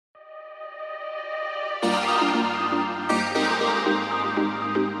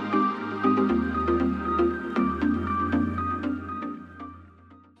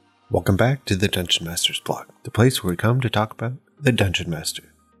Welcome back to the Dungeon Master's blog, the place where we come to talk about the Dungeon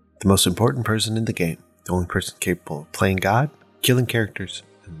Master, the most important person in the game, the only person capable of playing God, killing characters,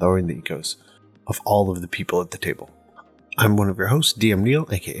 and lowering the egos of all of the people at the table. I'm one of your hosts, DM Neil,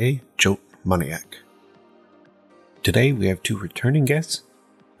 aka Jote Moniac. Today we have two returning guests,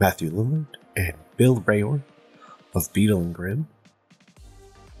 Matthew Lillard and Bill Rayor of Beadle and Grimm.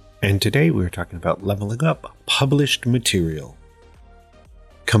 And today we're talking about leveling up published material.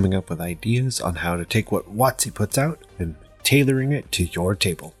 Coming up with ideas on how to take what WotC puts out and tailoring it to your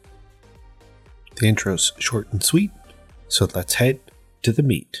table. The intro's short and sweet, so let's head to the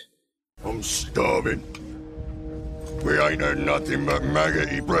meat. I'm starving. We ain't had nothing but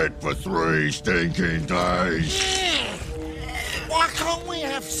maggoty bread for 3 stinking days. Why can't we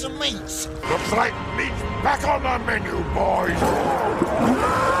have some meats? The flat meat's back on the menu, boys.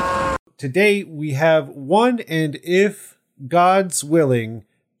 Today we have one, and if God's willing,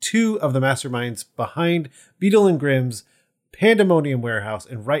 2 of the masterminds behind Beadle and Grimm's Pandemonium Warehouse.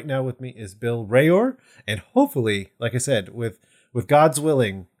 And right now with me is Bill Rayor, and hopefully, like I said, with God's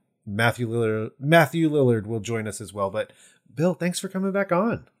willing, Matthew Lillard will join us as well. But Bill, thanks for coming back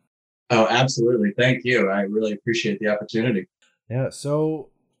on. Oh, absolutely. Thank you. I really appreciate the opportunity. Yeah. So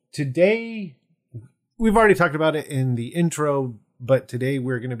today, we've already talked about it in the intro, but today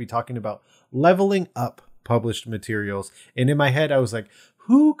we're going to be talking about leveling up published materials. And in my head, I was like,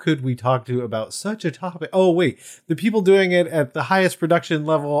 who could we talk to about such a topic? Oh, wait, the people doing it at the highest production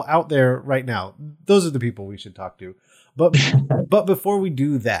level out there right now. Those are the people we should talk to. But before we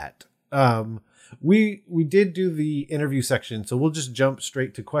do that, we did do the interview section. So we'll just jump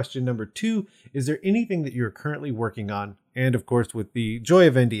straight to question number 2. Is there anything that you're currently working on? And of course, with the joy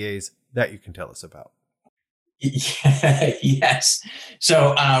of NDAs, that you can tell us about. Yes.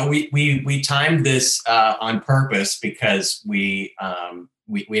 So we timed this on purpose because we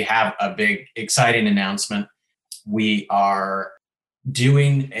have a big, exciting announcement. We are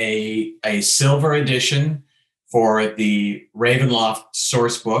doing a silver edition for the Ravenloft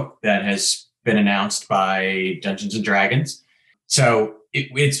source book that has been announced by Dungeons and Dragons. So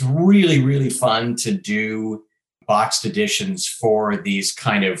it's really, really fun to do boxed editions for these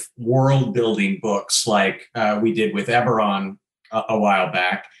kind of world building books like we did with Eberron a while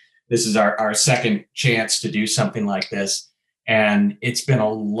back. This is our second chance to do something like this. And it's been a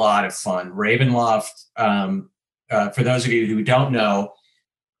lot of fun. Ravenloft, for those of you who don't know,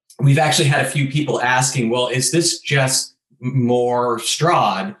 we've actually had a few people asking, well, is this just more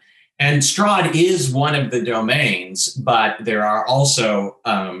Strahd? And Strahd is one of the domains, but there are also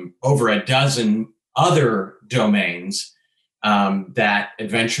over a dozen other domains that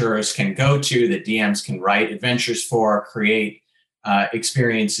adventurers can go to, that DMs can write adventures for, create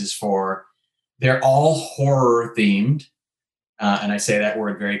experiences for. They're all horror themed. And I say that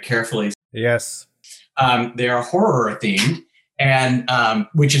word very carefully. Yes. They are horror themed, and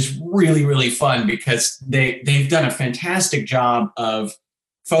which is really, really fun because they've done a fantastic job of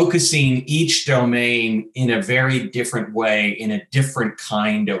focusing each domain in a very different way, in a different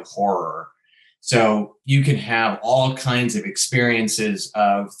kind of horror. So you can have all kinds of experiences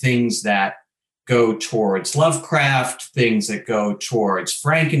of things that go towards Lovecraft, things that go towards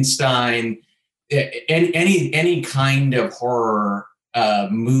Frankenstein, any kind of horror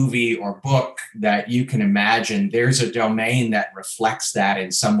movie or book that you can imagine. There's a domain that reflects that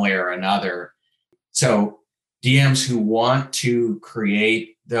in some way or another. So DMs who want to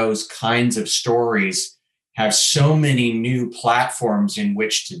create those kinds of stories have so many new platforms in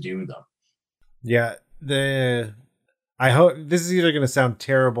which to do them. Yeah, I hope this is either going to sound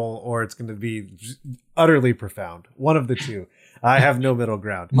terrible or it's going to be utterly profound. One of the two. I have no middle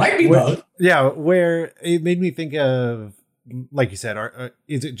ground. Might be both. Yeah, where it made me think of, like you said,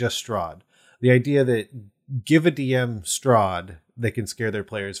 is it just Strahd? The idea that give a DM Strahd, they can scare their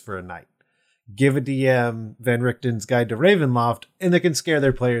players for a night. Give a DM Van Richten's Guide to Ravenloft, and they can scare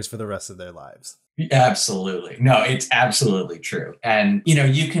their players for the rest of their lives. Absolutely. No, it's absolutely true. And,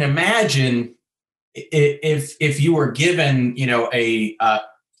 you can imagine if you were given, the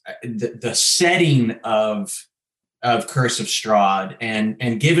setting of Curse of Strahd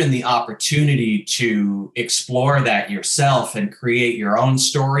and given the opportunity to explore that yourself and create your own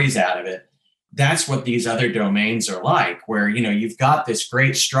stories out of it, that's what these other domains are like, where, you've got this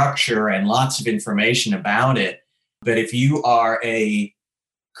great structure and lots of information about it. But if you are a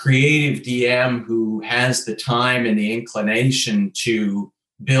creative DM who has the time and the inclination to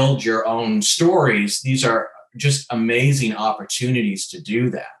build your own stories, these are just amazing opportunities to do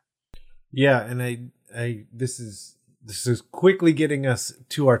that. Yeah, and I this is quickly getting us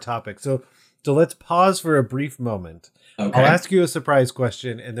to our topic. So So let's pause for a brief moment. Okay. I'll ask you a surprise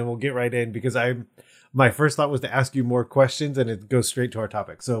question, and then we'll get right in because my first thought was to ask you more questions, and it goes straight to our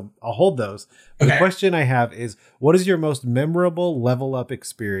topic. So I'll hold those. Okay. The question I have is, what is your most memorable level up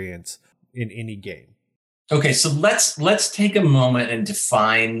experience in any game? Okay, so let's take a moment and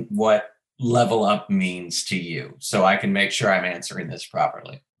define what level up means to you, so I can make sure I'm answering this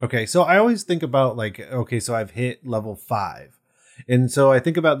properly. Okay, so I always think about so I've hit level 5. And so I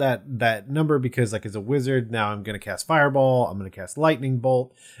think about that number because as a wizard, now I'm going to cast Fireball, I'm going to cast Lightning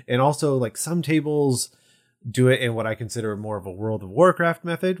Bolt, and also some tables do it in what I consider more of a World of Warcraft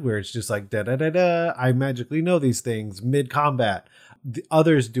method, where it's just da-da-da-da, I magically know these things mid-combat. The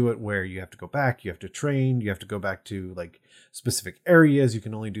others do it where you have to go back, you have to train, you have to go back to specific areas, you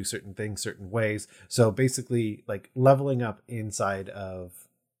can only do certain things certain ways. So basically leveling up inside of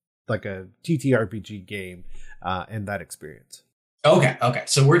a TTRPG game and that experience. Okay.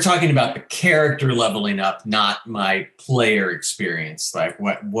 So we're talking about the character leveling up, not my player experience.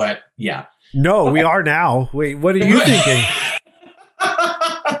 What? Yeah. No, we are now. Wait, what are you thinking?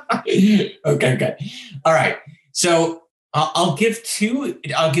 Okay. All right. So I'll give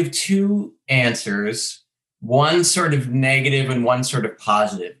two answers. One sort of negative and one sort of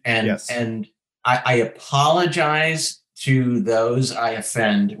positive. And yes. And I apologize to those I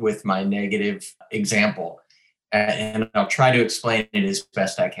offend with my negative example. And I'll try to explain it as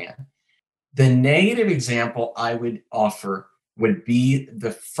best I can. The negative example I would offer would be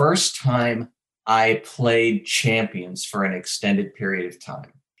the first time I played Champions for an extended period of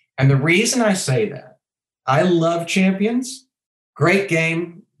time. And the reason I say that, I love Champions, great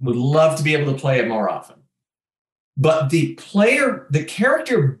game, would love to be able to play it more often. But the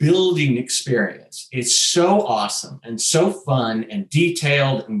character building experience is so awesome and so fun and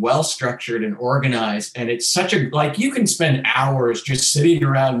detailed and well structured and organized. And it's such you can spend hours just sitting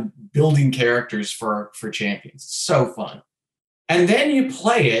around building characters for Champions. It's so fun. And then you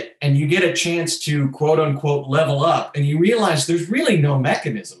play it and you get a chance to quote unquote level up and you realize there's really no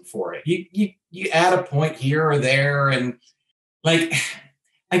mechanism for it. You add a point here or there. And I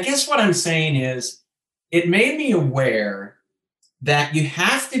guess what I'm saying is, it made me aware that you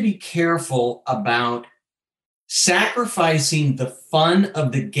have to be careful about sacrificing the fun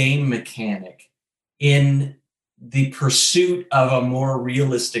of the game mechanic in the pursuit of a more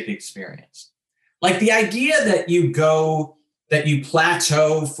realistic experience. The idea that you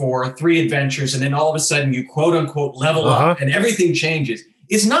plateau for 3 adventures and then all of a sudden you quote unquote level up and everything changes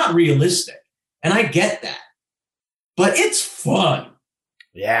is not realistic. And I get that, but it's fun.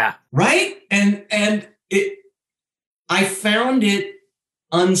 Yeah. Right. I found it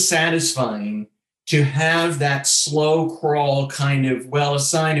unsatisfying to have that slow crawl kind of,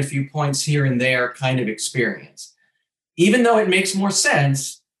 assign a few points here and there kind of experience. Even though it makes more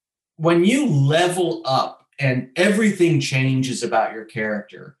sense, when you level up and everything changes about your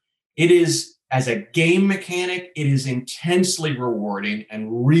character, it is, as a game mechanic, it is intensely rewarding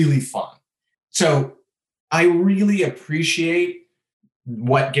and really fun. So I really appreciate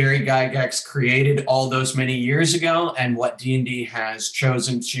what Gary Gygax created all those many years ago and what D&D has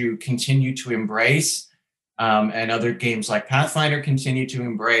chosen to continue to embrace, and other games like Pathfinder continue to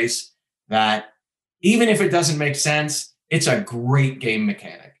embrace, that even if it doesn't make sense, it's a great game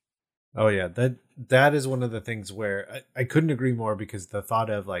mechanic. Oh yeah, that is one of the things where I couldn't agree more, because the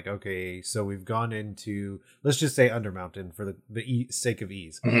thought of okay, so we've gone into, let's just say Undermountain for the sake of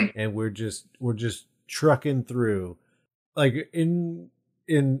ease, mm-hmm. and we're just trucking through,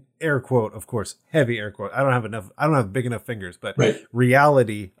 in air quote, of course, heavy air quote. I don't have big enough fingers, but right.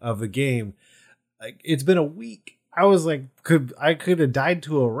 Reality of the game, it's been a week. I was could have died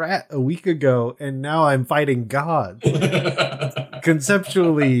to a rat a week ago, and now I'm fighting gods.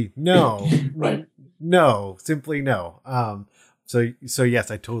 Conceptually, no. Right. No, simply no. So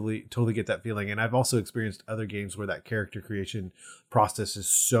yes, I totally get that feeling. And I've also experienced other games where that character creation process is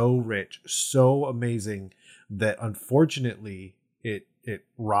so rich, so amazing, that unfortunately it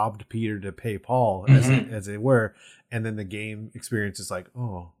robbed Peter to pay Paul, mm-hmm. as it were. And then the game experience is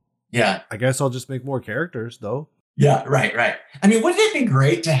oh, yeah, I guess I'll just make more characters though. Yeah, right. I mean, wouldn't it be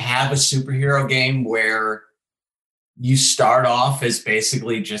great to have a superhero game where you start off as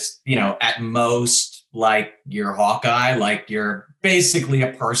basically just, at most you're Hawkeye, you're basically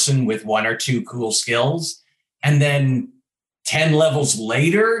a person with 1 or 2 cool skills. And then 10 levels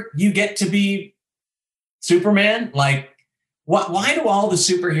later, you get to be Superman? Why do all the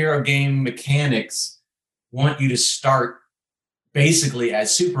superhero game mechanics want you to start basically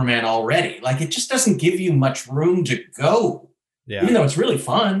as Superman already? It just doesn't give you much room to go. Yeah. Even though it's really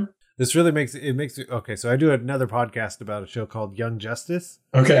fun. This really makes it okay. So I do another podcast about a show called Young Justice.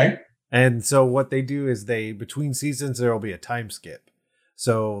 Okay. And so what they do is between seasons, there will be a time skip.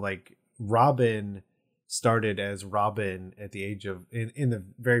 So like Robin started as Robin at the age of, in the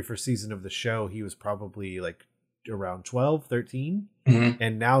very first season of the show, he was probably like around 12, 13. Mm-hmm.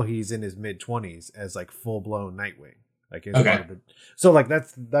 And now he's in his mid 20s as like full blown Nightwing. Like Okay. So like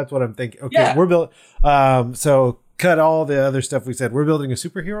that's what I'm thinking. Okay, Yeah. we're built. So cut all the other stuff we said. We're building a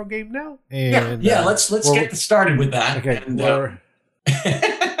superhero game now. And let's get started with that. Okay. And,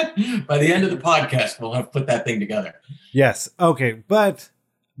 by the end of the podcast, we'll have put that thing together. Yes. Okay. But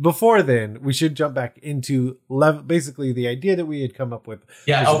before then, we should jump back into basically the idea that we had come up with.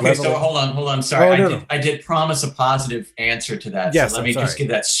 Yeah. Okay. So hold on. Sorry. I did promise a positive answer to that. Yes. So let me just give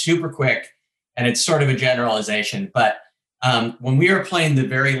that super quick. And it's sort of a generalization. But when we were playing the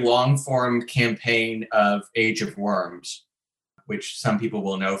very long form campaign of Age of Worms, which some people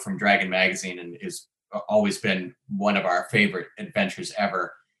will know from Dragon Magazine and is always been one of our favorite adventures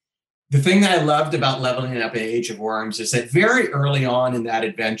ever. The thing that I loved about leveling up Age of Worms is that very early on in that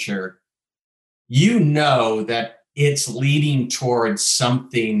adventure, you know that it's leading towards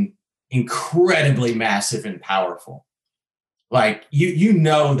something incredibly massive and powerful. Like you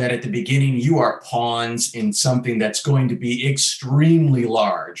know that at the beginning you are pawns in something that's going to be extremely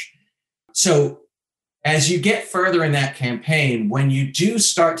large. So as you get further in that campaign, when you do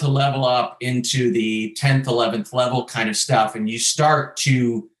start to level up into the 10th, 11th level kind of stuff, and you start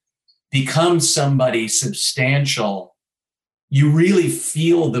to become somebody substantial, you really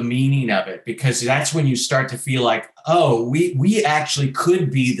feel the meaning of it, because that's when you start to feel like, oh, we actually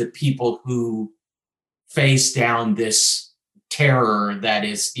could be the people who face down this terror that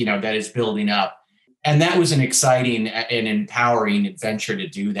is building up. And that was an exciting and empowering adventure to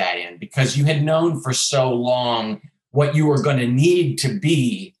do that in, because you had known for so long what you were going to need to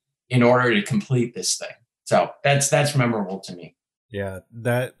be in order to complete this thing. So that's memorable to me. Yeah,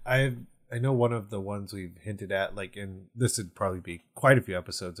 that I know one of the ones we've hinted at, like, and this would probably be quite a few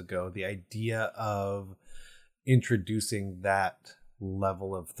episodes ago, the idea of introducing that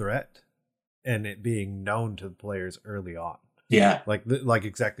level of threat and it being known to players early on. Yeah. Like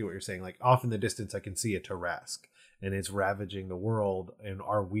exactly what you're saying. Like off in the distance, I can see a Tarrasque and it's ravaging the world. And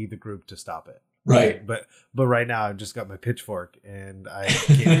are we the group to stop it? Right. But right now I've just got my pitchfork and I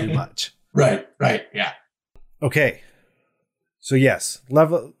can't do much. Right. Yeah. Okay. So yes,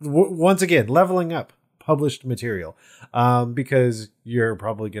 once again, leveling up published material, because you're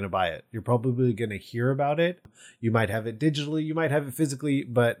probably going to buy it. You're probably going to hear about it. You might have it digitally, you might have it physically,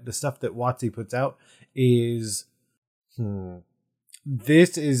 but the stuff that WotC puts out is,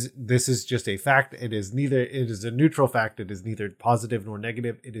 this is just a fact. It is a neutral fact. It is neither positive nor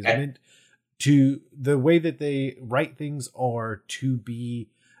negative. It is meant to, the way that they write things are to be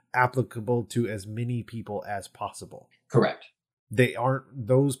applicable to as many people as possible. Correct.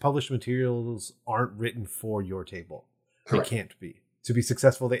 Those published materials aren't written for your table. Correct. They can't be. To be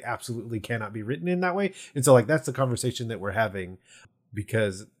successful, they absolutely cannot be written in that way. And so, like, that's the conversation that we're having,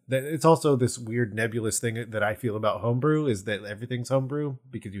 because it's also this weird nebulous thing that I feel about homebrew, is that everything's homebrew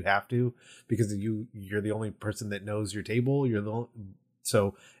because you have to, because you're the only person that knows your table.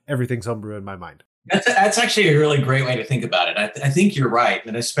 So everything's homebrew in my mind. That's actually a really great way to think about it. I think you're right.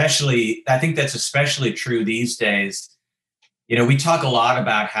 And I think that's especially true these days. You know, we talk a lot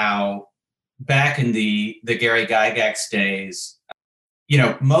about how back in the Gary Gygax days, you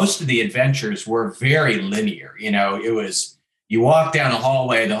know, most of the adventures were very linear. You know, it was, you walk down a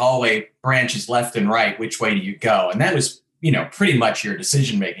hallway, the hallway branches left and right, which way do you go? And that was, you know, pretty much your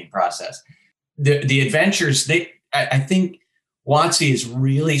decision-making process. The adventures, I think WotC is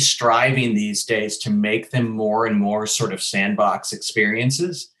really striving these days to make them more and more sort of sandbox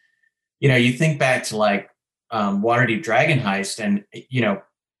experiences. You know, you think back to like Waterdeep Dragon Heist, and, you know,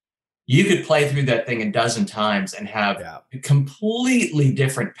 you could play through that thing a dozen times and have completely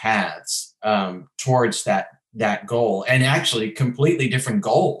different paths towards that goal, and actually completely different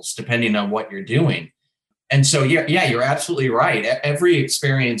goals depending on what you're doing. And so, yeah, you're absolutely right. Every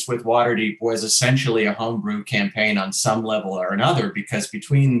experience with Waterdeep was essentially a homebrew campaign on some level or another, because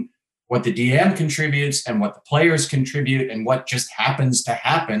between what the DM contributes and what the players contribute and what just happens to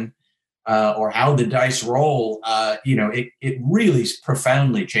happen, or how the dice roll, you know, it really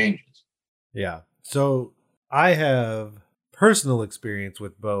profoundly changes. Yeah. So I have personal experience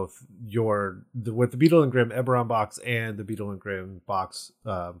with both with the Beetle and Grimm Eberron box and the Beetle and Grimm box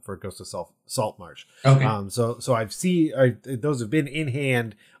for Ghost of Saltmarsh. Okay. So those have been in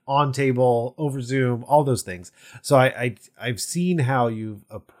hand, on table, over Zoom, all those things. So I've seen how you've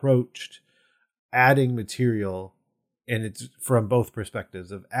approached adding material, and it's from both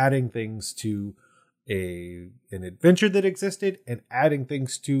perspectives of adding things to an adventure that existed and adding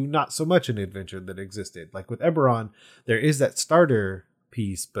things to not so much an adventure that existed. Like with Eberron, there is that starter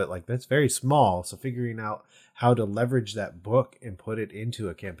piece, but like that's very small. So figuring out how to leverage that book and put it into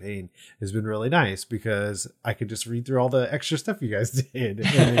a campaign has been really nice, because I could just read through all the extra stuff you guys did and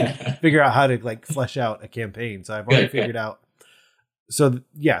then figure out how to like flesh out a campaign. So I've already figured out. So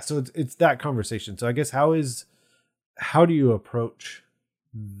yeah, so it's that conversation. So I guess how do you approach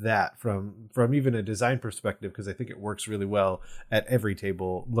that from even a design perspective? Because I think it works really well at every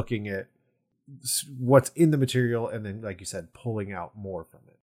table, looking at what's in the material and then, like you said, pulling out more from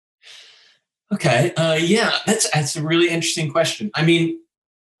it. Okay. Yeah, that's a really interesting question. I mean,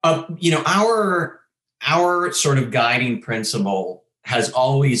 our sort of guiding principle has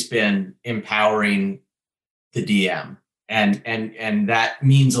always been empowering the DM. And that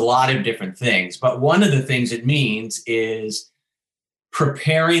means a lot of different things. But one of the things it means is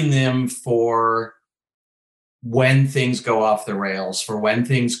preparing them for when things go off the rails, for when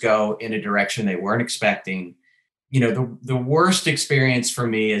things go in a direction they weren't expecting. The worst experience for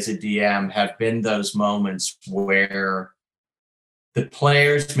me as a DM have been those moments where the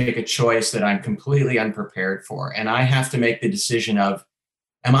players make a choice that I'm completely unprepared for. And I have to make the decision of,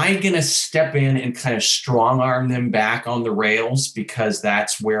 am I going to step in and kind of strong arm them back on the rails because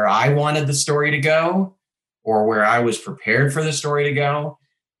that's where I wanted the story to go, or where I was prepared for the story to go?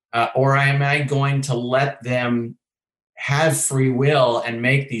 Or am I going to let them have free will and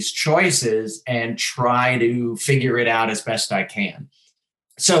make these choices and try to figure it out as best I can?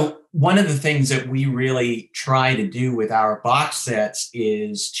 So one of the things that we really try to do with our box sets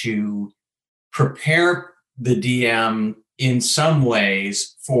is to prepare the DM in some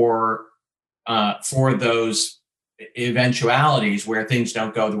ways for those eventualities where things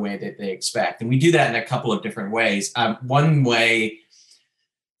don't go the way that they expect. And we do that in a couple of different ways. One way,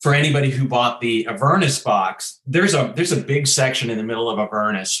 for anybody who bought the Avernus box, there's a big section in the middle of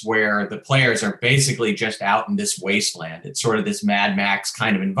Avernus where the players are basically just out in this wasteland. It's sort of this Mad Max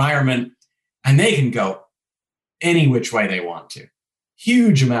kind of environment, and they can go any which way they want to.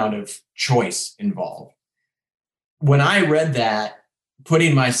 Huge amount of choice involved. When I read that,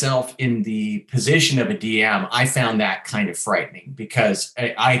 putting myself in the position of a DM, I found that kind of frightening, because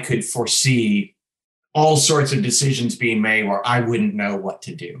I could foresee all sorts of decisions being made where I wouldn't know what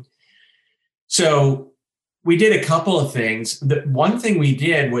to do. So we did a couple of things. The one thing we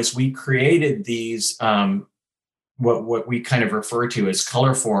did was we created these, what we kind of refer to as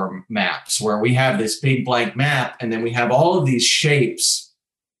color form maps, where we have this big blank map, and then we have all of these shapes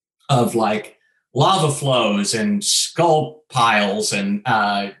of like lava flows and skull piles and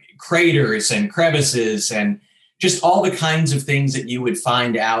craters and crevices and just all the kinds of things that you would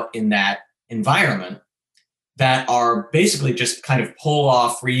find out in that environment that are basically just kind of pull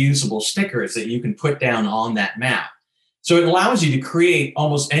off reusable stickers that you can put down on that map. So it allows you to create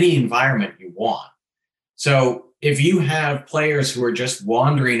almost any environment you want. So if you have players who are just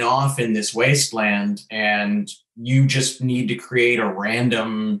wandering off in this wasteland and you just need to create a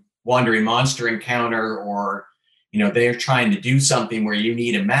random wandering monster encounter, or they're trying to do something where you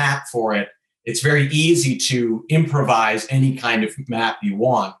need a map for it, it's very easy to improvise any kind of map you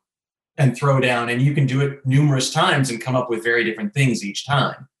want and throw down, and you can do it numerous times and come up with very different things each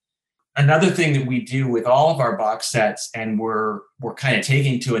time. Another thing that we do with all of our box sets, and we're kind of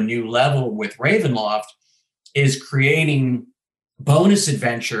taking to a new level with Ravenloft, is creating bonus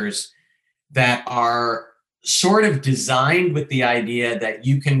adventures that are sort of designed with the idea that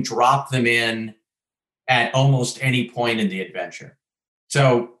you can drop them in at almost any point in the adventure.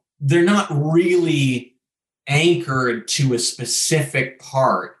 So they're not really anchored to a specific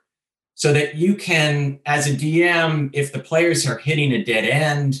part, so that you can, as a DM, if the players are hitting a dead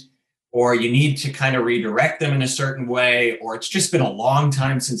end, or you need to kind of redirect them in a certain way, or it's just been a long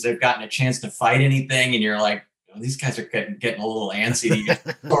time since they've gotten a chance to fight anything, and you're like, these guys are getting a little antsy to use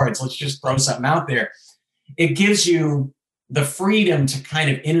swords, let's just throw something out there. It gives you the freedom to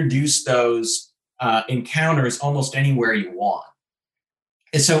kind of introduce those encounters almost anywhere you want.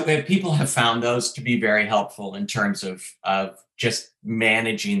 And so people have found those to be very helpful in terms of just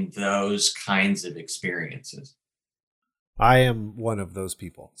managing those kinds of experiences. I am one of those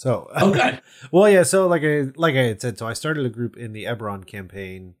people. So, okay. Well, yeah. So like I had said, so I started a group in the Eberron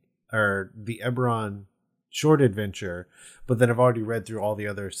campaign, or the Eberron short adventure, but then I've already read through all the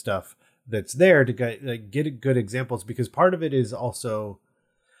other stuff that's there to get good examples, because part of it is also,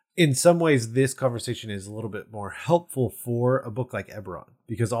 in some ways, this conversation is a little bit more helpful for a book like Eberron,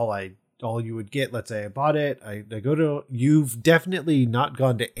 because all you would get, let's say I bought it, I go to, you've definitely not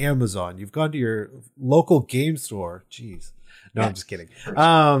gone to Amazon, you've gone to your local game store, jeez, No, I'm just kidding.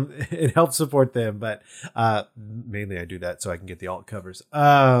 It helps support them, but mainly I do that so I can get the alt covers.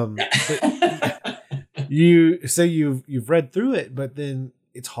 You say you've read through it, but then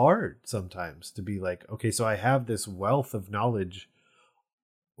it's hard sometimes to be like, okay, so I have this wealth of knowledge,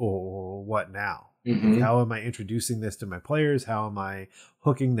 or what now? Mm-hmm. Like, how am I introducing this to my players? How am I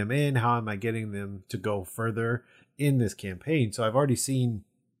hooking them in? How am I getting them to go further in this campaign? So I've already seen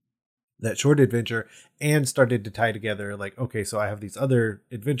that short adventure and started to tie together, like, okay, so I have these other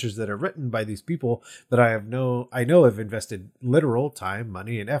adventures that are written by these people that I know have invested literal time,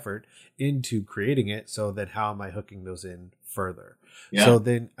 money, and effort into creating it. So then how am I hooking those in further? Yeah. So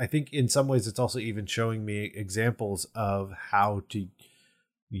then I think in some ways it's also even showing me examples of how to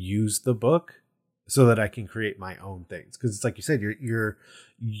use the book so that I can create my own things. Because it's like you said,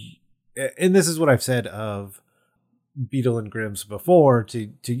 and this is what I've said of Beadle and Grimm's before to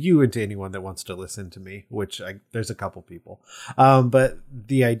you and to anyone that wants to listen to me, which there's a couple people. But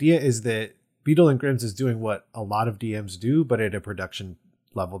the idea is that Beadle and Grimm's is doing what a lot of DMs do, but at a production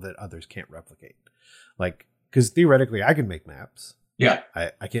level that others can't replicate. Like, because theoretically I can make maps. Yeah.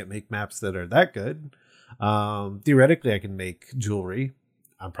 I can't make maps that are that good. Theoretically I can make jewelry.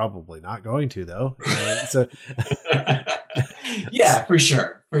 I'm probably not going to, though. So yeah, for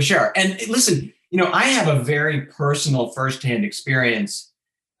sure. And listen, I have a very personal firsthand experience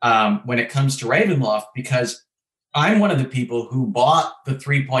when it comes to Ravenloft, because I'm one of the people who bought the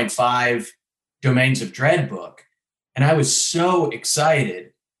 3.5 Domains of Dread book. And I was so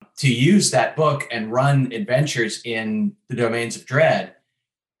excited to use that book and run adventures in the Domains of Dread.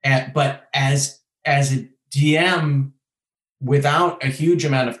 But as a DM, without a huge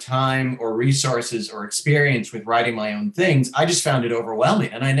amount of time or resources or experience with writing my own things, I just found it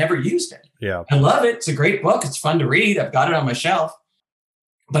overwhelming and I never used it. Yeah. I love it. It's a great book. It's fun to read. I've got it on my shelf,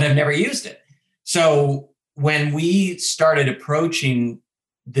 but I've never used it. So when we started approaching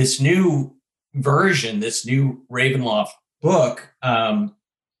this new version, this new Ravenloft book,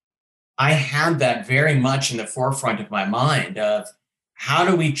 I had that very much in the forefront of my mind of, how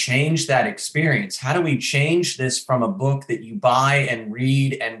do we change that experience? How do we change this from a book that you buy and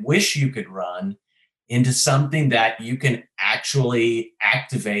read and wish you could run into something that you can actually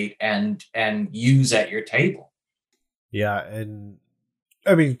activate and use at your table? Yeah, and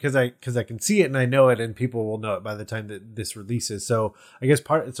I mean, because I can see it and I know it, and people will know it by the time that this releases. So I guess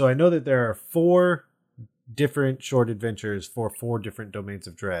so I know that there are 4 different short adventures for 4 different Domains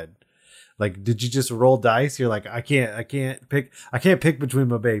of Dread. Like, did you just roll dice? You're like, I can't pick between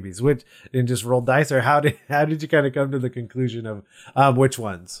my babies, and just roll dice, or how did you kind of come to the conclusion of which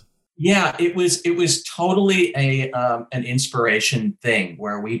ones? Yeah, it was totally an inspiration thing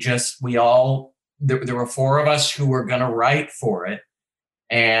where there were 4 of us who were going to write for it,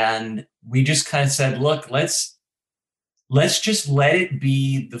 and we just kind of said, look, let's just let it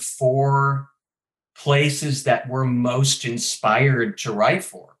be the 4 places that we're most inspired to write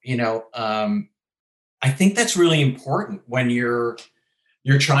for. I think that's really important when you're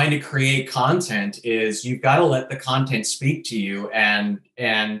trying to create content, is you've got to let the content speak to you. And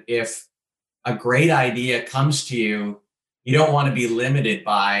if a great idea comes to you, you don't want to be limited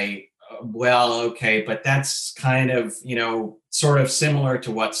by, well, okay, but that's kind of, sort of similar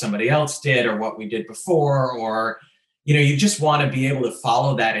to what somebody else did or what we did before, or you just want to be able to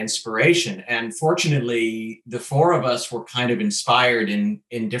follow that inspiration. And fortunately, the 4 of us were kind of inspired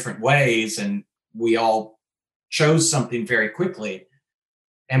in different ways, and we all chose something very quickly.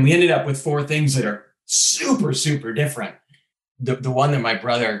 And we ended up with 4 things that are super, super different. The one that my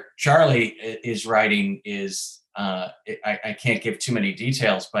brother Charlie is writing is, I can't give too many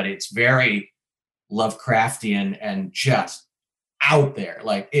details, but it's very Lovecraftian and just out there.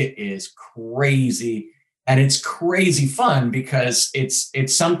 Like, it is crazy. And it's crazy fun because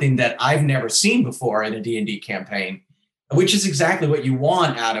it's something that I've never seen before in a D&D campaign, which is exactly what you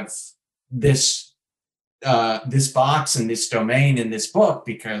want out of this box and this domain in this book,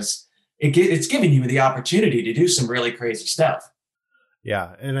 because it's giving you the opportunity to do some really crazy stuff.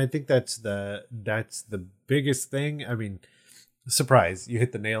 Yeah, and I think that's the biggest thing. I mean, surprise, you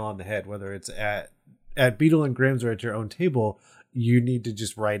hit the nail on the head. Whether it's at Beadle and Grimm's or at your own table, you need to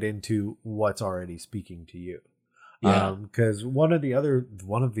just write into what's already speaking to you. Yeah. Because one of the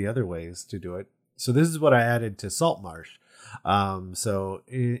other ways to do it. So this is what I added to Saltmarsh. So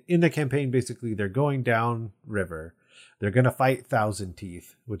in the campaign, basically they're going down river. They're going to fight Thousand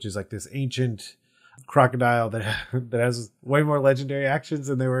Teeth, which is like this ancient crocodile that has way more legendary actions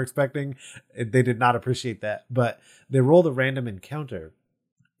than they were expecting. They did not appreciate that, but they rolled a random encounter.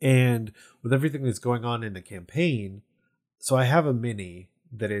 And with everything that's going on in the campaign, so I have a mini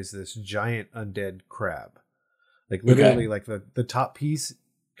that is this giant undead crab. Like literally, like the top piece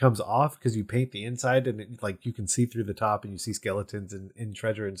comes off because you paint the inside, and it, like you can see through the top, and you see skeletons and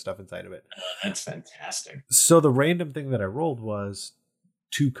treasure and stuff inside of it. Oh, that's fantastic. So the random thing that I rolled was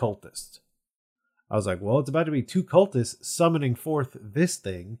 2 cultists. I was like, well, it's about to be 2 cultists summoning forth this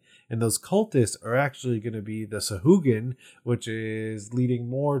thing, and those cultists are actually going to be the Sahuagin, which is leading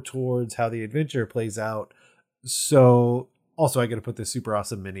more towards how the adventure plays out. So also I got to put this super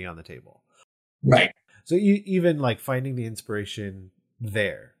awesome mini on the table. Right. So even like finding the inspiration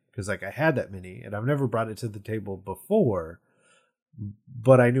there, because like I had that mini and I've never brought it to the table before,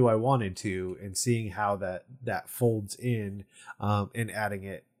 but I knew I wanted to, and seeing how that folds in and adding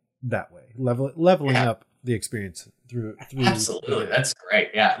it that way, leveling up the experience through Absolutely. That's great.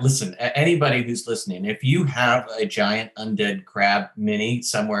 Yeah. Listen, anybody who's listening, if you have a giant undead crab mini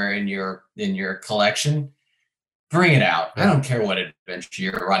somewhere in your collection, bring it out. I don't care what adventure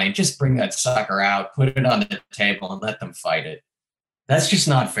you're running. Just bring that sucker out, put it on the table, and let them fight it. That's just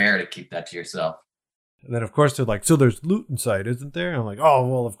not fair to keep that to yourself. And then of course they're like, so there's loot inside, isn't there? I'm like, oh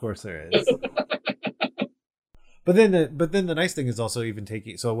well, of course there is. But then the nice thing is also even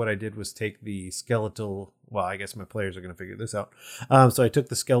taking. So what I did was take the skeletal. Well, I guess my players are going to figure this out. So I took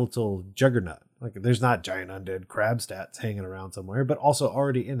the skeletal juggernaut. Like, there's not giant undead crab stats hanging around somewhere, but also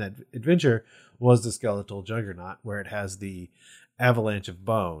already in that adventure was the skeletal juggernaut, where it has the avalanche of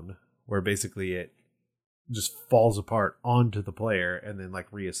bone, where basically it just falls apart onto the player and then like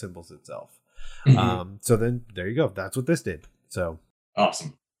reassembles itself. Mm-hmm. So then there you go. That's what this did. So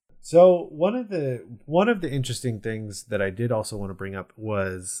awesome. So one of the interesting things that I did also want to bring up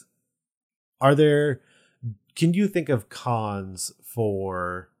was, can you think of cons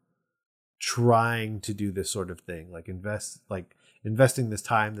for trying to do this sort of thing, like investing this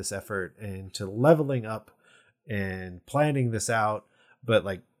time, this effort into leveling up and planning this out, but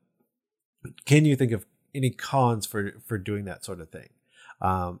like, can you think of any cons for doing that sort of thing?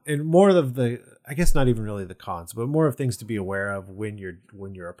 And more of the, I guess not even really the cons, but more of things to be aware of when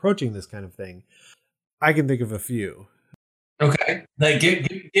you're approaching this kind of thing. I can think of a few. Okay, like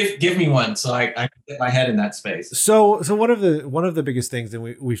give me one so I can get my head in that space. So one of the biggest things,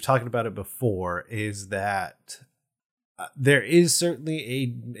 and we've talked about it before, is that there is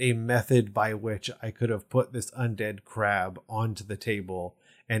certainly a method by which I could have put this undead crab onto the table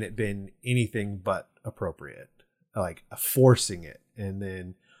and it been anything but appropriate, like forcing it. And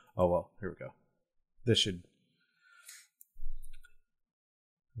then, oh, well, here we go. This should,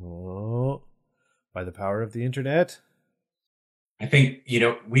 by the power of the internet. I think,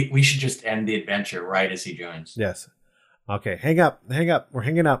 we should just end the adventure right as he joins. Yes. Okay. Hang up. We're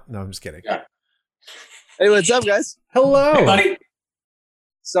hanging up. No, I'm just kidding. Yeah. Hey, what's up, guys? Hello. Hey, buddy.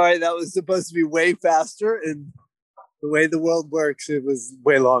 Sorry, that was supposed to be way faster, and the way the world works, it was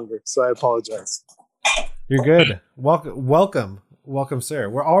way longer. So I apologize. You're good. Welcome, sir.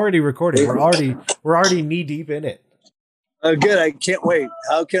 We're already recording. We're already knee deep in it. Oh, good. I can't wait.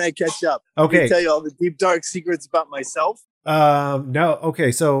 How can I catch up? Okay. Can I tell you all the deep, dark secrets about myself? No.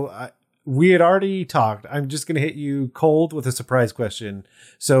 Okay. So we had already talked. I'm just going to hit you cold with a surprise question.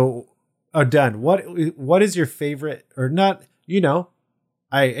 So, done. What is your favorite, or not? I'll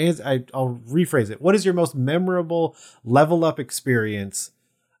rephrase it. What is your most memorable level up experience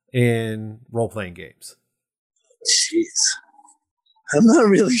in role playing games? Jeez. I'm not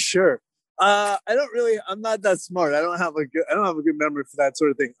really sure. I'm not that smart. I don't have a good memory for that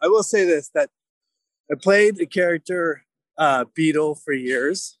sort of thing. I will say this, that I played the character Beetle for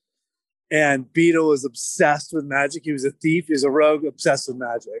years, and Beetle was obsessed with magic. He was a thief. He was a rogue obsessed with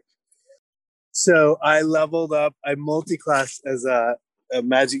magic. So I leveled up. I multi-classed as a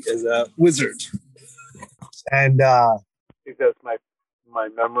wizard. And I think that's my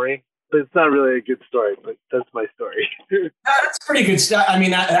memory. But it's not really a good story, but that's my story. That's pretty good stuff. I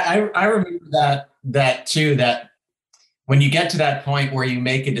mean, I remember that too, that when you get to that point where you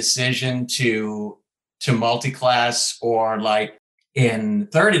make a decision to multi-class, or like in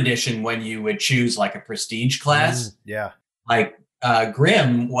 3rd edition, when you would choose like a prestige class. Yeah. Like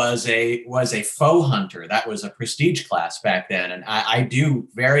Grim was a foe hunter. That was a prestige class back then. And I do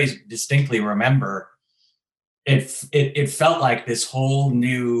very distinctly remember it felt like this whole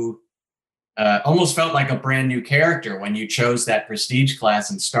new, almost felt like a brand new character when you chose that prestige class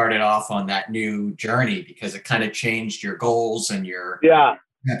and started off on that new journey, because it kind of changed your goals and your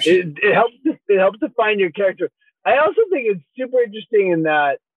it helps define your character. I also think it's super interesting in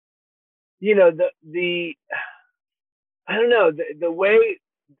that, the I don't know, the way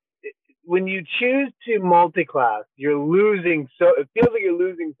when you choose to multi-class, you're losing, so it feels like you're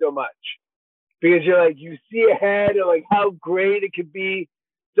losing so much, because you're like, you see ahead of like how great it could be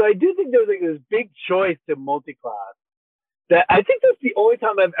So I do think there's like this big choice to multi-class that I think that's the only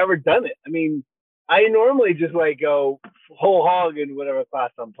time I've ever done it. I mean, I normally just like go whole hog in whatever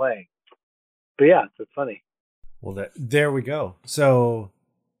class I'm playing. But yeah, it's funny. Well, there we go. So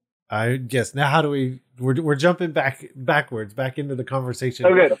I guess now how do we're jumping backwards back into the conversation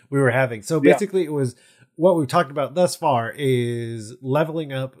we were having. So basically it was what we've talked about thus far is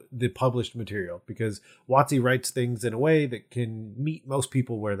leveling up the published material, because WotC writes things in a way that can meet most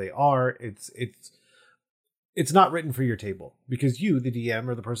people where they are. It's not written for your table, because you, the DM,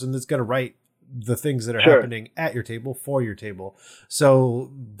 are the person that's going to write the things that are happening at your table for your table.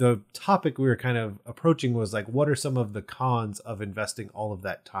 So the topic we were kind of approaching was like, what are some of the cons of investing all of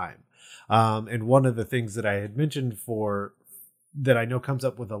that time? And one of the things that I had mentioned that I know comes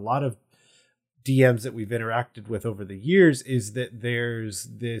up with a lot of DMs that we've interacted with over the years is that there's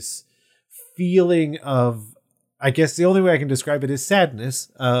this feeling of, I guess the only way I can describe it is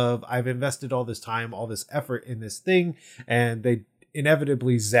sadness of, I've invested all this time, all this effort in this thing, and they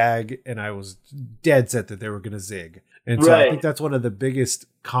inevitably zag, and I was dead set that they were going to zig. And so I think that's one of the biggest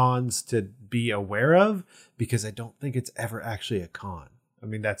cons to be aware of, because I don't think it's ever actually a con. I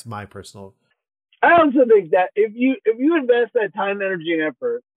mean, that's my personal. I also think that if you invest that time, energy, and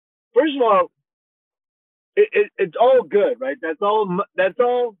effort, first of all, it's all good, right? That's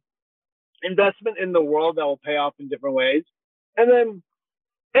all investment in the world that will pay off in different ways. And then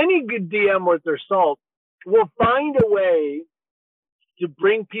any good DM worth their salt will find a way to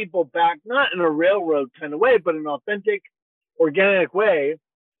bring people back, not in a railroad kind of way, but an authentic, organic way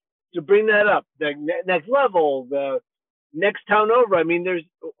to bring that up, the next level, the next town over. I mean,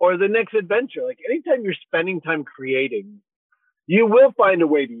 or the next adventure. Like anytime you're spending time creating, you will find a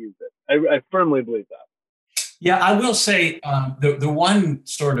way to use it. I firmly believe that. Yeah, I will say the one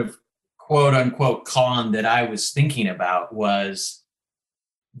sort of quote unquote con that I was thinking about was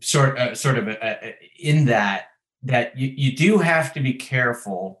sort of in that you do have to be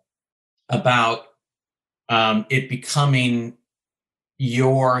careful about it becoming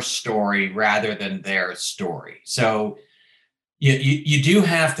your story rather than their story. So you do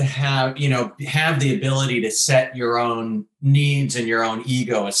have to have the ability to set your own needs and your own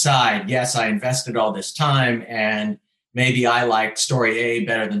ego aside. Yes, I invested all this time and maybe I like story A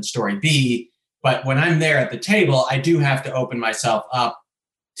better than story B, but when I'm there at the table, I do have to open myself up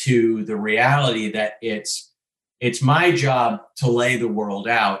to the reality that it's my job to lay the world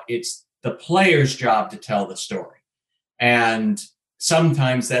out. It's the player's job to tell the story. And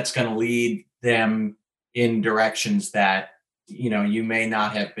sometimes that's going to lead them in directions that you may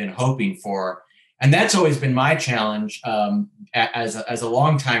not have been hoping for. And that's always been my challenge. As a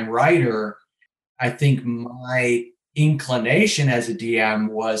longtime writer, I think my inclination as a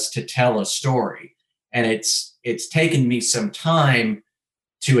DM was to tell a story. And it's taken me some time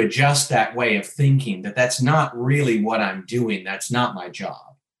to adjust that way of thinking, that's not really what I'm doing. That's not my job.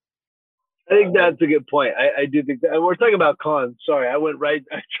 I think that's a good point. I do think that we're talking about cons. Sorry, I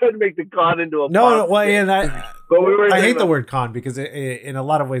tried to make the con into a no. Well, and I hate the word con, because in a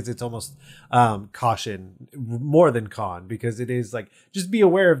lot of ways it's almost caution more than con, because it is like, just be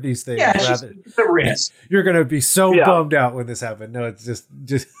aware of these things. Yeah, it's a risk. You're going to be so bummed out when this happened. No, it's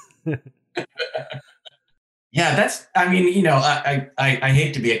just. Yeah, I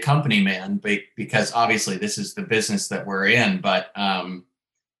hate to be a company man, because obviously this is the business that we're in, but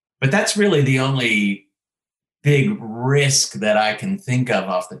that's really the only big risk that I can think of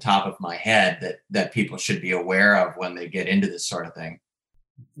off the top of my head that people should be aware of when they get into this sort of thing.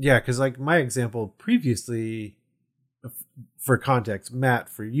 Yeah, because like my example previously, for context, Matt,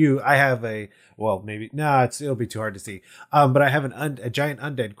 for you, I have it'll be too hard to see. But I have a giant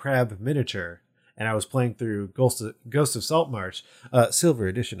undead crab miniature, and I was playing through Ghost of Saltmarsh, Silver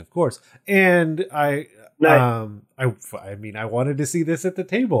Edition, of course, and I wanted to see this at the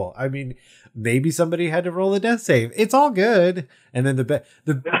table. I mean, maybe somebody had to roll a death save. It's all good. And then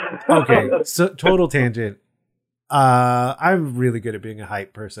okay, so total tangent. I'm really good at being a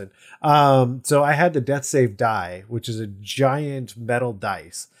hype person. So I had the death save die, which is a giant metal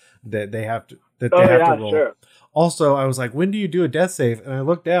dice that they have to roll. Sure. Also, I was like, when do you do a death save? And I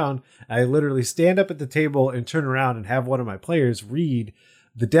look down, I literally stand up at the table and turn around and have one of my players read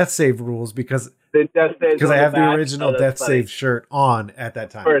the death save rules, because I have the original death save shirt on at that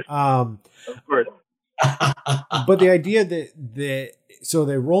time. Of course. But the idea that so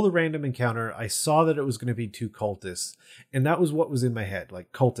they roll a random encounter. I saw that it was going to be 2 cultists, and that was what was in my head.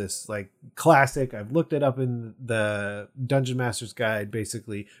 Like cultists, like classic. I've looked it up in the Dungeon Master's Guide,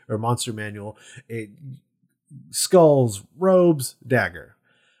 basically, or Monster Manual. Skulls, robes, dagger.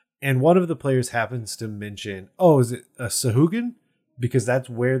 And one of the players happens to mention, is it a Sahuagin? because that's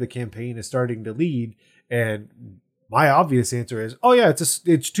where the campaign is starting to lead. And my obvious answer is, oh yeah,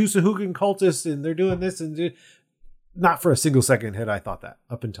 it's two Sahuagin cultists and they're doing this, and not for a single second had I thought that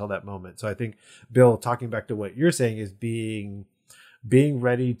up until that moment. So I think, Bill, talking back to what you're saying, is being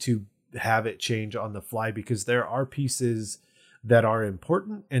ready to have it change on the fly, because there are pieces that are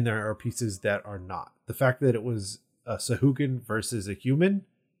important and there are pieces that are not. The fact that it was a Sahuagin versus a human,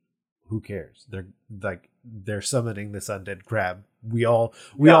 who cares? They're summoning this undead crab. We all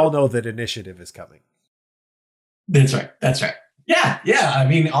know that initiative is coming. That's right. Yeah. I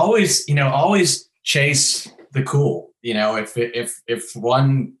mean, always chase the cool. If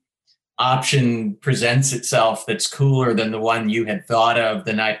one option presents itself that's cooler than the one you had thought of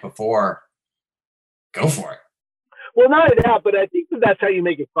the night before, go for it. Well, not only that, but I think that's how you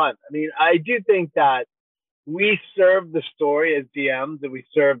make it fun. I mean, I do think that we serve the story as DMs and we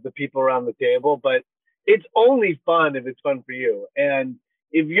serve the people around the table, but it's only fun if it's fun for you. And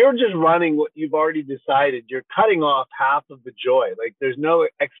if you're just running what you've already decided, you're cutting off half of the joy. Like, there's no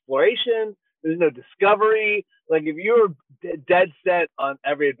exploration, there's no discovery. Like, if you're dead set on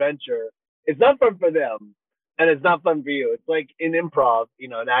every adventure, it's not fun for them and it's not fun for you. It's like in improv,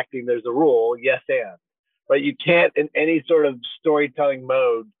 in acting, there's a rule, yes and. But you can't, in any sort of storytelling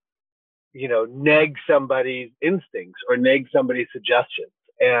mode, neg somebody's instincts or neg somebody's suggestions.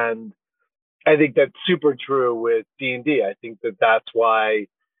 And I think that's super true with D&D. I think that's why,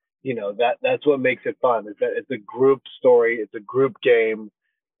 that's what makes it fun, is that it's a group story, it's a group game,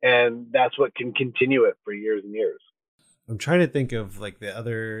 and that's what can continue it for years and years. I'm trying to think of like the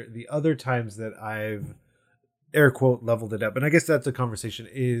other times that I've air quote leveled it up. And I guess that's a conversation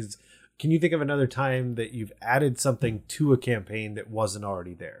is, can you think of another time that you've added something to a campaign that wasn't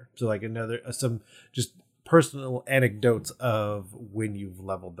already there? So like some just personal anecdotes of when you've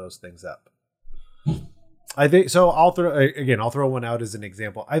leveled those things up. I think so. I'll throw one out as an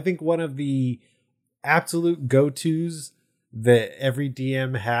example. I think one of the absolute go-tos that every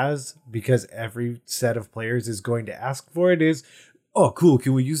DM has, because every set of players is going to ask for it, is, oh, cool,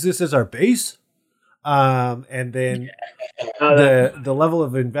 can we use this as our base? And then the level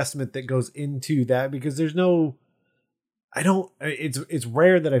of investment that goes into that, because there's no, it's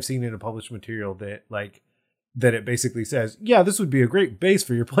rare that I've seen in a published material that it basically says, yeah, this would be a great base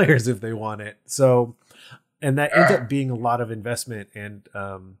for your players if they want it. So, and that ends up being a lot of investment. And,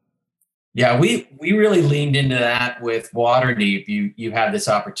 yeah, we really leaned into that with Waterdeep. You had this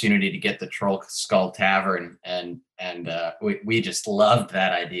opportunity to get the Troll Skull Tavern, and we just loved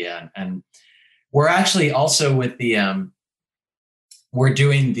that idea. And we're actually also with we're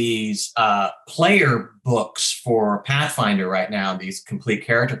doing these player books for Pathfinder right now, these Complete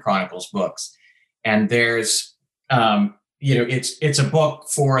Character Chronicles books. And there's, it's a book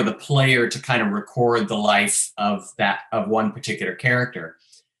for the player to kind of record the life of one particular character.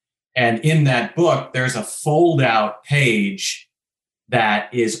 And in that book, there's a fold-out page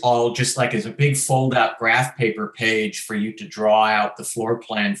that is all just like as a big fold-out graph paper page for you to draw out the floor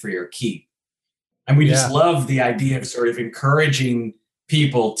plan for your keep. And we just love the idea of sort of encouraging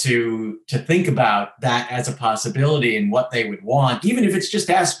people to think about that as a possibility and what they would want, even if it's just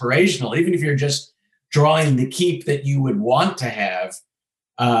aspirational, even if you're just drawing the keep that you would want to have.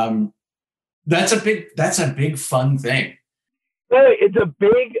 That's a big fun thing. Hey, it's a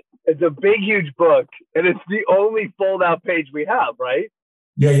big, huge book, and it's the only fold-out page we have, right?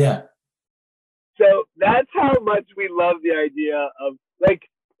 Yeah. So that's how much we love the idea of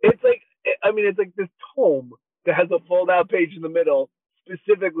it's like this tome that has a fold-out page in the middle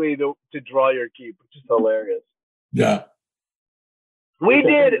specifically to draw your keep, which is hilarious. Yeah. We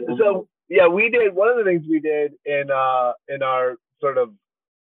did one of the things we did in our sort of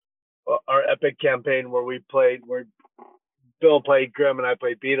our epic campaign where Bill played Grim and I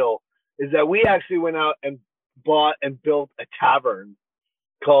played Beetle, is that we actually went out and bought and built a tavern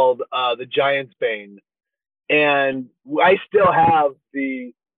called the Giant's Bane. And I still have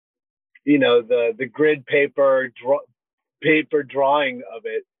the grid paper drawing of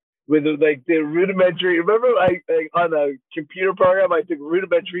it with the rudimentary. Remember, on a computer program, I took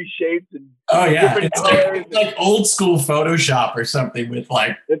rudimentary shapes and different colors. It's like old school Photoshop or something with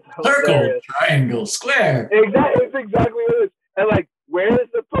circle, triangle, square. Exactly, it's exactly what it is. And where's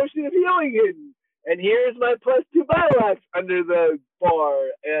the potion of healing hidden? And here's my +2 battle axe under the bar,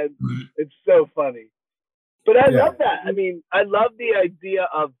 and it's so funny. But I love that. I mean, I love the idea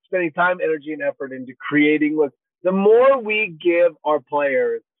of spending time, energy, and effort into creating. Look, the more we give our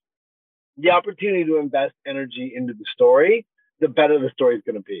players the opportunity to invest energy into the story, the better the story is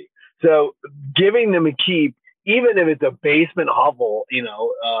going to be. So giving them a keep, even if it's a basement hovel,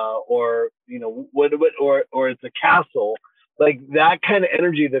 or it's a castle, like that kind of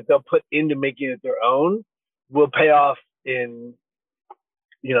energy that they'll put into making it their own will pay off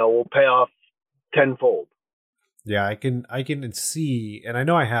tenfold. Yeah, I can see, and I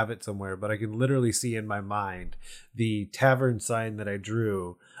know I have it somewhere, but I can literally see in my mind the tavern sign that I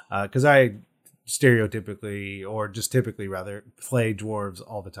drew, because I stereotypically, or just typically rather, play dwarves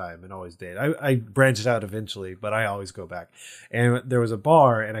all the time and always did. I branched out eventually, but I always go back. And there was a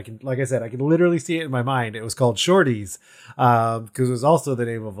bar, and I can, like I said, I can literally see it in my mind. It was called Shorty's, because it was also the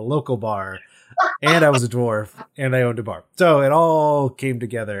name of a local bar. And I was a dwarf, and I owned a bar, so it all came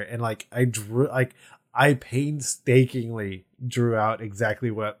together. And I painstakingly drew out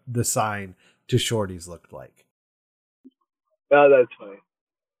exactly what the sign to Shorty's looked like. Oh, that's funny.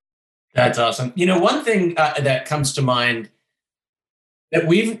 That's awesome. You know, one thing that comes to mind that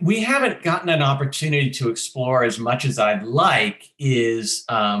we haven't gotten an opportunity to explore as much as I'd like is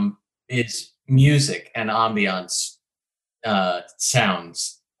music and ambiance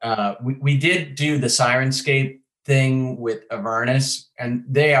sounds. We did do the Sirenscape thing with Avernus, and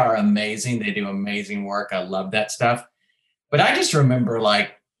they are amazing. They do amazing work. I love that stuff. But I just remember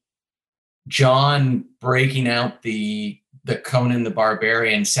like John breaking out the Conan the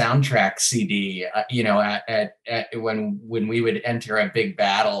Barbarian soundtrack CD, at when we would enter a big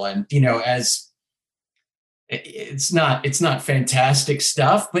battle, and as it's not fantastic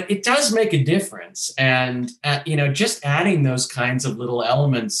stuff, but it does make a difference. And just adding those kinds of little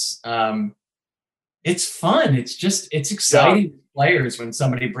elements, it's fun. It's exciting to players when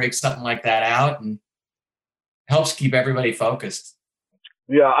somebody breaks something like that out and helps keep everybody focused.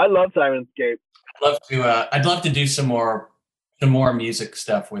 Yeah, I love Sirenscape. I'd love to do some more music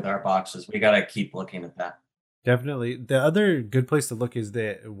stuff with our boxes. We got to keep looking at that. Definitely. The other good place to look is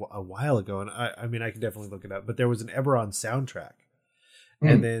that a while ago, and I mean, I can definitely look it up, but there was an Eberron soundtrack.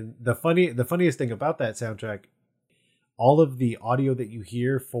 And then the funniest thing about that soundtrack, all of the audio that you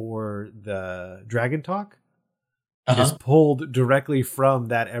hear for the Dragon Talk is pulled directly from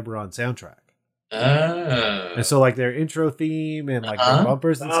that Eberron soundtrack. And so like their intro theme and like their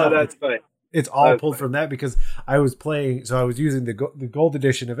bumpers and stuff. That's funny. It's all pulled from that, because I was using the gold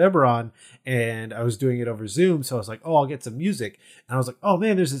edition of Eberron, and I was doing it over Zoom. So I was like, oh, I'll get some music. And I was like, oh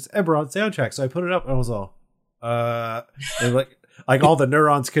man, there's this Eberron soundtrack. So I put it up, and I was all, and like all the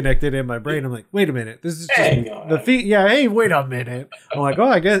neurons connected in my brain. I'm like, wait a minute, this is just the feet. Yeah, hey, wait a minute. I'm like, oh,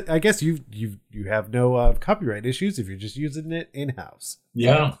 I guess you have no copyright issues if you're just using it in house.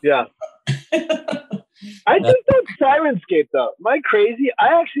 Yeah. I think that's Sirenscape, though. Am I crazy?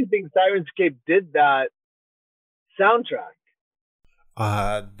 I actually think Sirenscape did that soundtrack.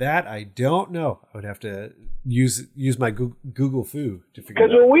 That I don't know. I would have to use my Google Foo to figure it out.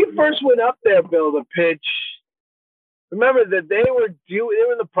 Because when we first went up there, Bill, to pitch, remember that they were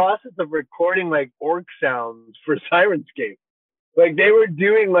in the process of recording like orc sounds for Sirenscape. Like they were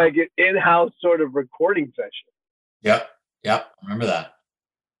doing like an in-house sort of recording session. Yep. Remember that.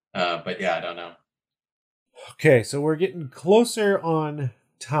 But yeah, I don't know. Okay, so we're getting closer on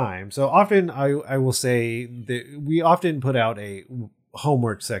time. So often I will say that we often put out a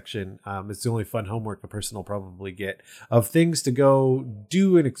homework section. It's the only fun homework a person will probably get, of things to go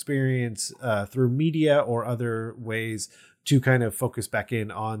do and experience through media or other ways to kind of focus back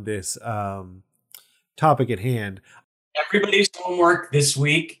in on this topic at hand. Everybody's homework this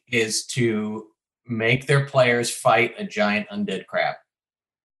week is to make their players fight a giant undead crab.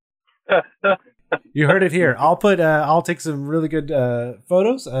 You heard it here. I'll take some really good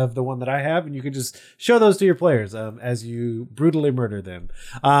photos of the one that I have, and you can just show those to your players as you brutally murder them.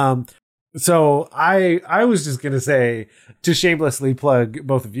 So I was just gonna say, to shamelessly plug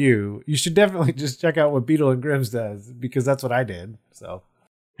both of you, you should definitely just check out what Beetle and Grimm's does, because that's what I did. So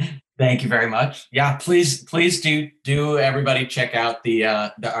thank you very much. Yeah, please do everybody check out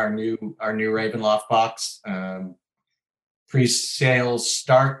our new Ravenloft box. Pre-sales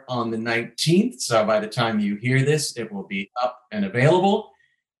start on the 19th. So by the time you hear this, it will be up and available.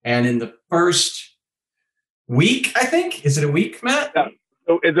 And in the first week, I think, is it a week, Matt? Yeah,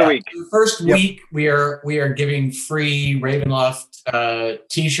 it's a week. The first week, we are giving free Ravenloft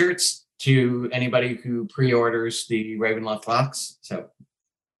t-shirts to anybody who pre-orders the Ravenloft box. So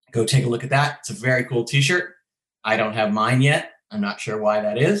go take a look at that. It's a very cool t-shirt. I don't have mine yet. I'm not sure why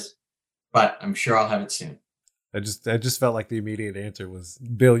that is, but I'm sure I'll have it soon. I just felt like the immediate answer was,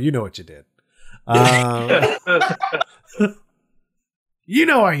 Bill, you know what you did. You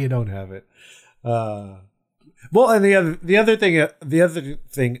know why you don't have it. Well, and the other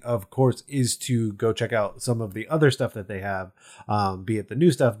thing, of course, is to go check out some of the other stuff that they have, be it the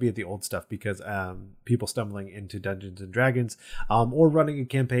new stuff, be it the old stuff, because people stumbling into Dungeons and Dragons, or running a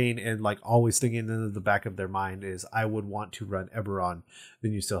campaign and like always thinking in the back of their mind is, I would want to run Eberron.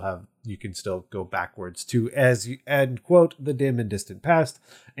 Then you can still go backwards to, and quote, the dim and distant past,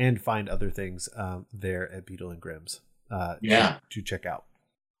 and find other things there at Beetle and Grimm's. To check out.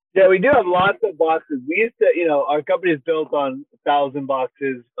 Yeah, we do have lots of boxes. We used to, our company is built on 1,000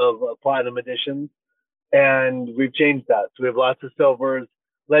 boxes of platinum editions, and we've changed that. So we have lots of silvers,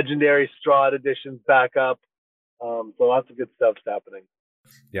 legendary straw editions back up. So lots of good stuff's happening.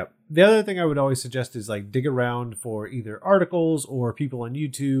 Yep. The other thing I would always suggest is like dig around for either articles or people on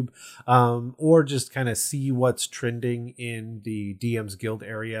YouTube, or just kind of see what's trending in the DM's Guild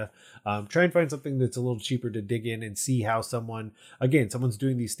area. Try and find something that's a little cheaper to dig in and see how someone's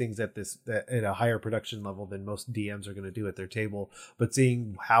doing these things at a higher production level than most DMs are going to do at their table, but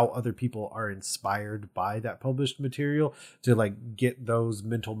seeing how other people are inspired by that published material to like get those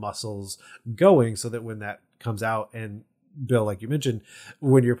mental muscles going, so that when that comes out, and Bill, like you mentioned,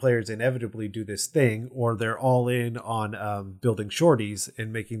 when your players inevitably do this thing, or they're all in on building shorties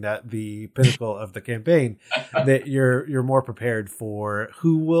and making that the pinnacle of the campaign, that you're more prepared for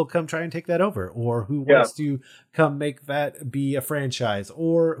who will come try and take that over, or who wants to come make that be a franchise,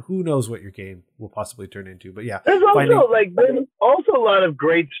 or who knows what your game will possibly turn into. But yeah, there's also a lot of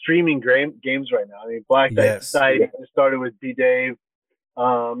great streaming games right now. I mean, Black Site started with D. Dave.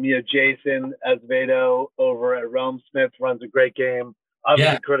 Jason Azevedo over at Realm Smith runs a great game.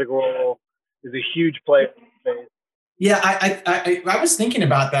 Obviously, Critical Role is a huge player in the space. Yeah, I was thinking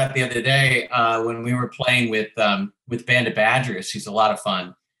about that the other day when we were playing with Band of Badgers, who's a lot of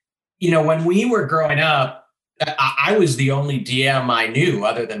fun. When we were growing up, I was the only DM I knew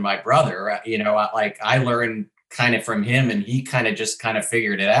other than my brother. I learned kind of from him, and he kind of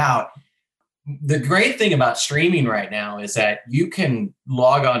figured it out. The great thing about streaming right now is that you can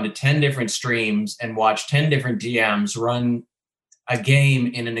log on to 10 different streams and watch 10 different DMs run a game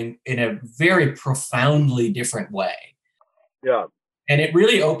in a very profoundly different way. Yeah. And it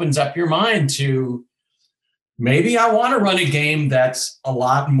really opens up your mind to, maybe I want to run a game that's a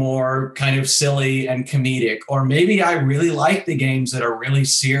lot more kind of silly and comedic, or maybe I really like the games that are really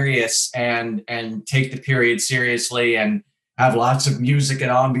serious and take the period seriously and have lots of music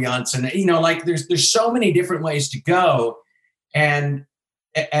and ambiance, and there's so many different ways to go. And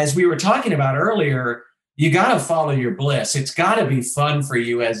as we were talking about earlier, you got to follow your bliss. It's got to be fun for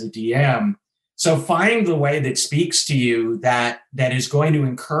you as a DM. So find the way that speaks to you, that is going to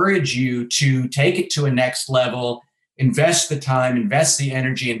encourage you to take it to a next level, invest the time, invest the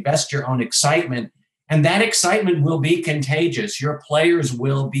energy, invest your own excitement. And that excitement will be contagious. Your players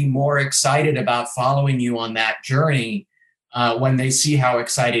will be more excited about following you on that journey when they see how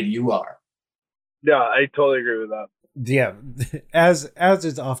excited you are. Yeah, I totally agree with that. Yeah, as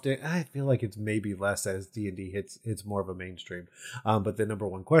is often, I feel like it's maybe less as D&D hits more of a mainstream. But the number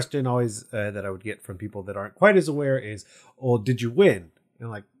one question always that I would get from people that aren't quite as aware is, "Well, did you win?" And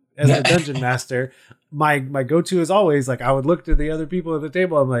like, as a dungeon master, my go-to is always like, I would look to the other people at the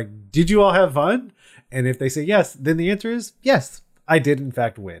table. I'm like, "Did you all have fun?" And if they say yes, then the answer is yes, I did in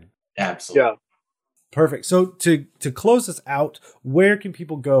fact win. Absolutely. Yeah. Perfect. So to close this out, where can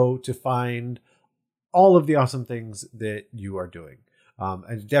people go to find all of the awesome things that you are doing?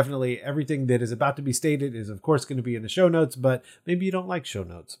 And definitely everything that is about to be stated is, of course, going to be in the show notes, but maybe you don't like show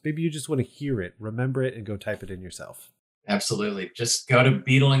notes. Maybe you just want to hear it, remember it, and go type it in yourself. Absolutely. Just go to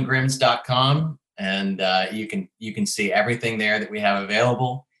beetleandgrims.com, and you can see everything there that we have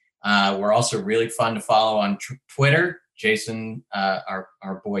available. We're also really fun to follow on Twitter. Jason, our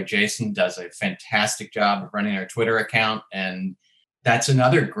boy Jason, does a fantastic job of running our Twitter account, and that's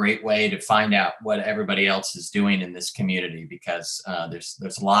another great way to find out what everybody else is doing in this community, because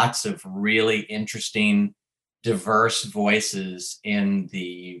there's lots of really interesting, diverse voices in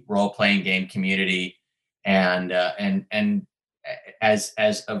the role-playing game community, and as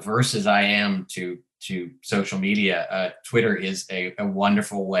averse as I am to social media, Twitter is a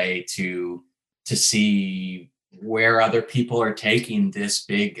wonderful way to see where other people are taking this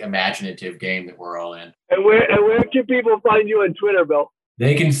big imaginative game that we're all in. And where can people find you on Twitter, Bill?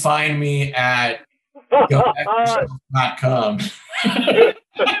 They can find me at gobackyourself.com.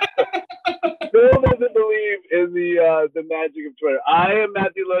 Bill doesn't believe in the magic of Twitter. I am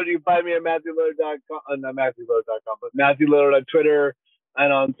Matthew Lillard. You can find me at MatthewLillard.com. Not MatthewLillard.com, but Matthew Lillard on Twitter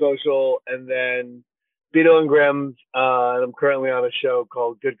and on social. And then Beetle and Grimm's. And I'm currently on a show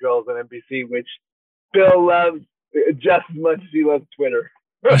called Good Girls on NBC, which Bill loves just as much as he loves Twitter.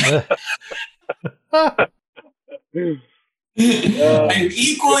 I'm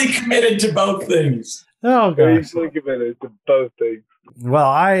equally committed to both things. Oh, Very gosh. equally committed to both things. Well,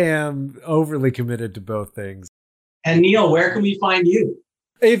 I am overly committed to both things. And Neil, where can we find you?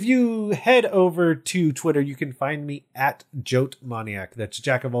 If you head over to Twitter, you can find me at JoteManiac. That's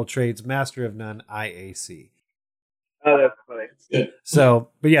Jack of all trades, master of none, IAC. Oh, that's funny. So,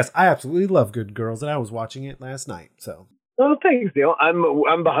 but yes, I absolutely love Good Girls, and I was watching it last night. So, Oh, thanks, Neil.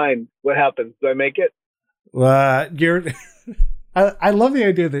 I'm behind. What happens? Do I make it? you're. I love the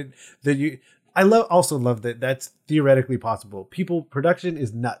idea that you. Also love that that's theoretically possible. Production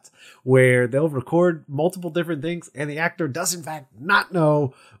is nuts, where they'll record multiple different things, and the actor does in fact not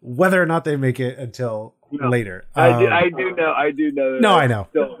know whether or not they make it until later. I do know. That No, I'm I know.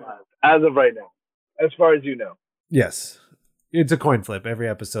 Still alive, as of right now, as far as you know. Yes. It's a coin flip every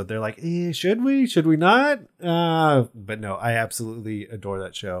episode. They're like, should we not? But no, I absolutely adore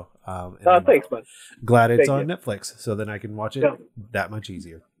that show. And Thanks, man. glad it's Thank on Netflix, so then I can watch it that much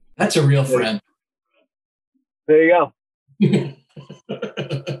easier. That's a real friend. There you go.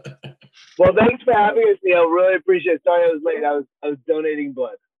 Well, thanks for having us, Neil. Really appreciate it. Sorry I was late. I was donating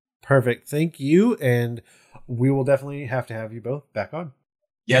blood. Perfect. Thank you. And we will definitely have to have you both back on.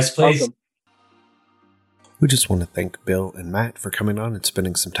 Yes, please. Awesome. We just want to thank Bill and Matt for coming on and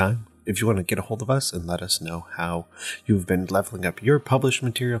spending some time. If you want to get a hold of us and let us know how you've been leveling up your published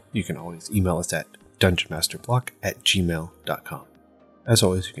material, you can always email us at dungeonmasterblock@gmail.com. As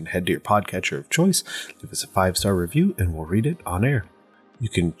always, you can head to your podcatcher of choice, leave us a 5-star review, and we'll read it on air. You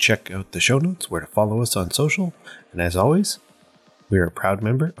can check out the show notes, where to follow us on social, and as always, we are a proud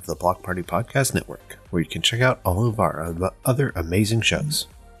member of the Block Party Podcast Network, where you can check out all of our other amazing shows.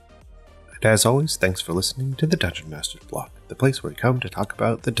 And as always, thanks for listening to the Dungeon Master's Block, the place where we come to talk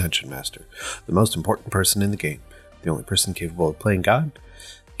about the Dungeon Master, the most important person in the game, the only person capable of playing God,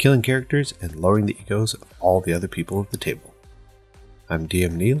 killing characters, and lowering the egos of all the other people at the table. I'm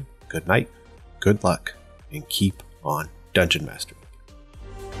DM Neil. Good night, good luck, and keep on Dungeon Mastering.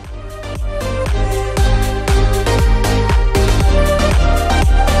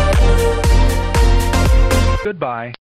 Goodbye.